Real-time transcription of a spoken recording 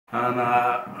What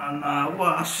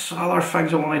other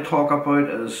things I want to talk about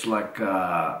is like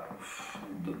the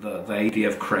idea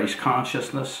of Christ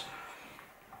consciousness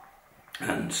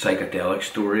and psychedelic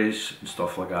stories and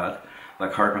stuff like that.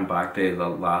 Like harking back to the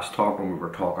last talk when we were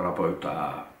talking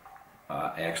about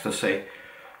ecstasy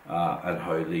and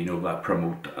how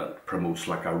that promotes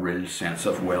like a real sense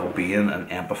of well-being and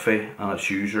empathy on its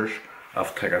users.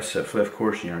 I've taken a sip, of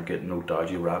course, you aren't getting no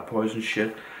dodgy rat poison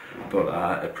shit,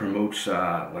 but it promotes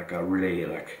like a really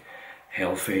like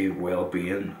healthy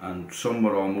well-being, and some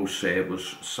would almost say it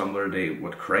was similar to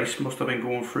what Christ must have been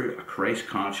going through, a Christ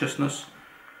consciousness.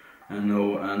 And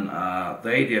the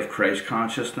idea of Christ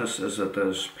consciousness is that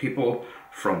there's people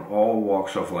from all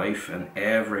walks of life in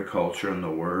every culture in the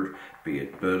world, be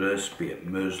it Buddhist, be it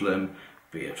Muslim,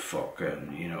 be it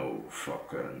fucking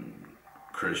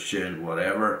Christian,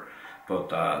 whatever.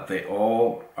 But they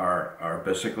all are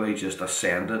basically just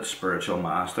ascended spiritual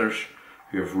masters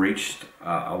who have reached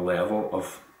a level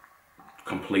of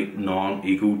complete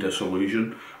non-ego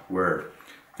dissolution where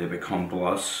they become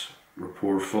bliss,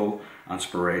 reportful,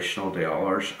 inspirational to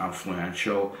others,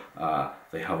 influential.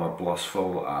 They have a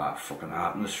blissful fucking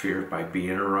atmosphere by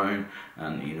being around,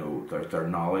 and their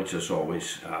knowledge is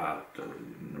always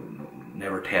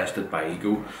never tested by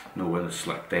ego. When it's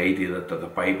like the idea that the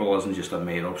Bible isn't just a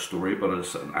made up story, but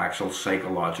it's an actual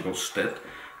psychological state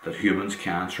that humans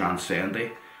can transcend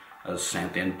as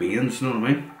sentient beings, you know what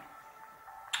I mean?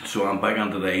 So I'm big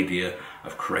into the idea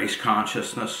of Christ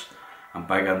consciousness. I'm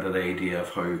big into the idea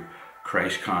of how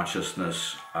Christ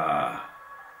consciousness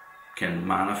can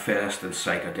manifest in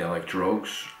psychedelic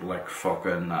drugs like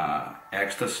fucking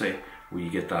ecstasy, where you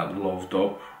get that loved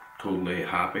up, totally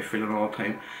happy feeling all the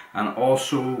time. And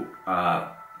also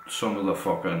some of the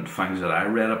fucking things that I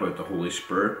read about the Holy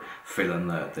Spirit, feeling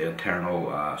the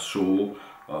eternal soul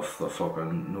of the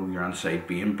fucking your inside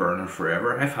being burning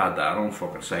forever. I've had that on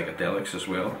fucking psychedelics as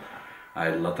well.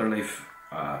 I literally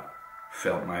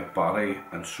felt my body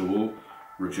and soul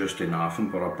reduced to nothing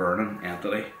but a burning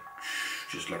entity,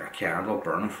 just like a candle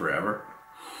burning forever.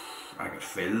 I could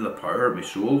feel the power of my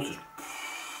soul just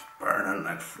burning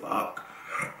like fuck.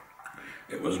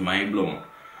 It was mind blowing,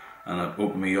 and it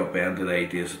opened me up into the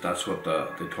ideas that that's what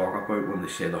they talk about when they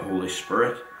say the Holy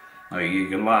Spirit. Now you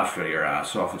can laugh your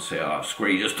ass off and say, "Oh, screw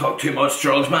you, just talk too much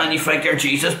drugs, man. You think you're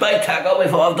Jesus by tackle?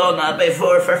 We've all done that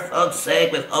before, for fuck's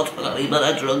sake. We've all done a wee bit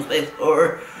of drugs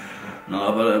before."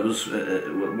 No, but it was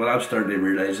what I'm starting to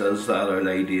realise is that the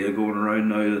idea going around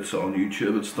now that's on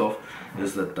YouTube and stuff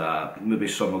is that maybe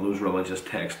some of those religious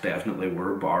texts definitely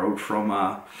were borrowed from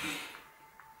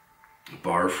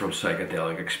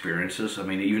psychedelic experiences. I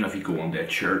mean, even if you go into a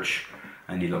church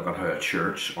and you look at how a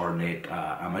church ornate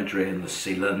imagery in the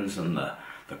ceilings and the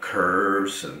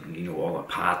curves and all the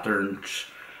patterns,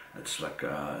 it's like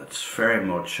it's very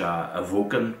much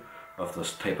evoking of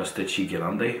this type of state you get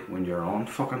into when you're on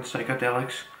fucking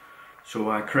psychedelics.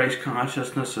 So Christ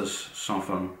consciousness is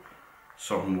something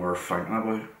worth thinking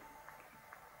about.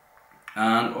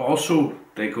 And also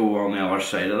they go on the other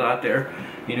side of that there.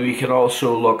 You can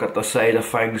also look at the side of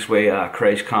things where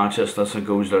Christ consciousness and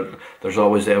goes that there's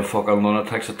always them fucking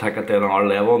lunatics that take it down our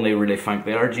level and they really think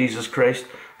they are Jesus Christ.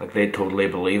 Like they totally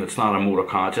believe it's not a mode of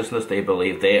consciousness, they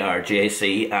believe they are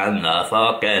JC and the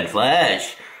fucking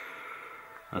flesh.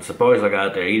 That's the boys like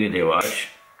out there you need to watch.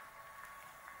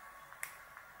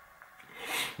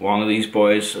 One of these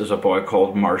boys is a boy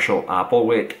called Marshall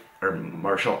Applewhite, or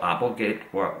Marshall Applegate,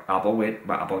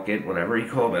 Applegate, whatever you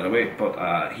call him anyway.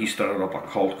 But he started up a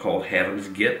cult called Heaven's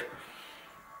Gate,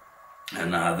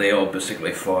 and they all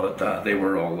basically thought that they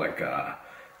were all like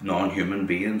non-human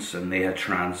beings, and they had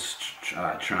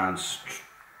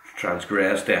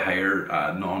transgressed a higher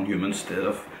non-human state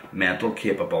of mental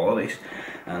capabilities.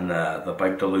 And the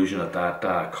big delusion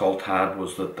that cult had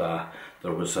was that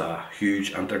there was a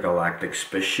huge intergalactic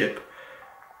spaceship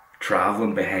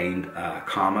travelling behind a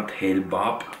comet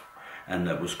Hale-Bopp, and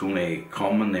it was going to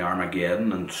come in the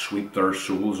Armageddon and sweep their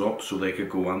souls up so they could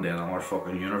go into another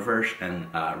fucking universe and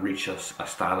reach a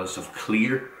status of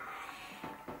clear.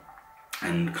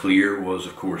 And clear was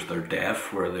of course their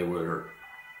death, where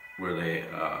they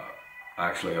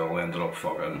actually all ended up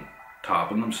fucking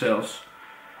topping themselves.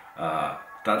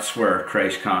 That's where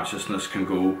Christ consciousness can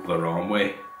go the wrong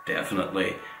way.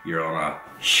 Definitely, you're on a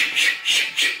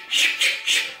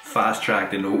fast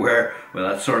track to nowhere with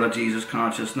that sort of Jesus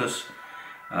consciousness.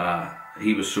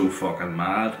 He was so fucking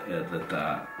mad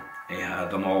that he had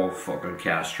them all fucking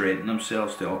castrating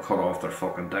themselves. They all cut off their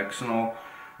fucking dicks and all,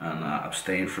 and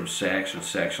abstained from sex and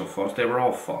sexual thoughts. They were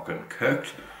all fucking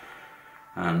cooked.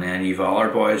 And then you've other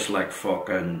boys like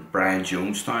fucking Brian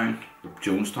Jonestown, the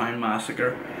Jonestown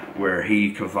Massacre, where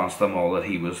he convinced them all that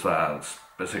he was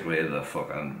basically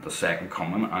the second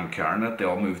coming incarnate. They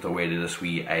all moved away to this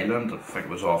wee island, I think it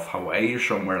was off Hawaii or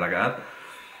somewhere like that.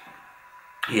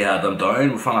 He had them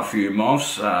down within a few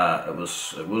months. It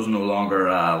was no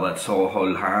longer let's all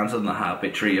hold hands in the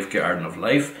happy tree of Garden of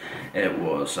Life. It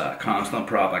was constant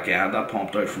propaganda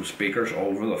pumped out from speakers all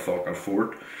over the fucking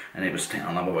fort, and he was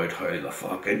telling them about how the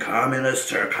fucking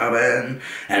communists are coming,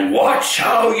 and watch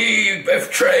how ye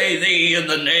betray thee in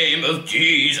the name of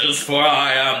Jesus, for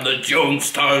I am the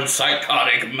Jonestown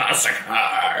Psychotic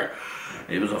Massacre.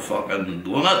 He was a fucking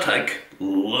lunatic.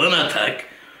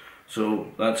 So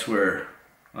that's where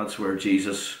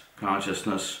Jesus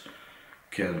consciousness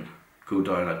can go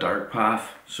down a dark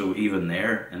path. So even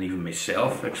there, and even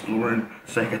myself exploring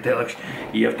psychedelics,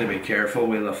 you have to be careful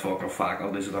with the fucking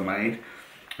faculties of the mind.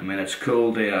 I mean, it's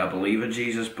cool to believe in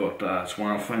Jesus, but it's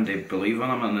one thing to believe in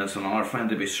him, and it's another thing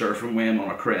to be surfing with him on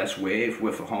a crest wave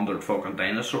with 100 fucking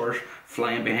dinosaurs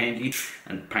flying behind you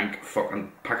and pink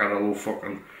fucking picadillo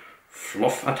fucking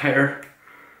fluff attire.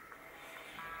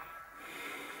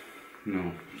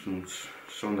 No, so it's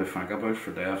something to think about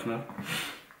for definite.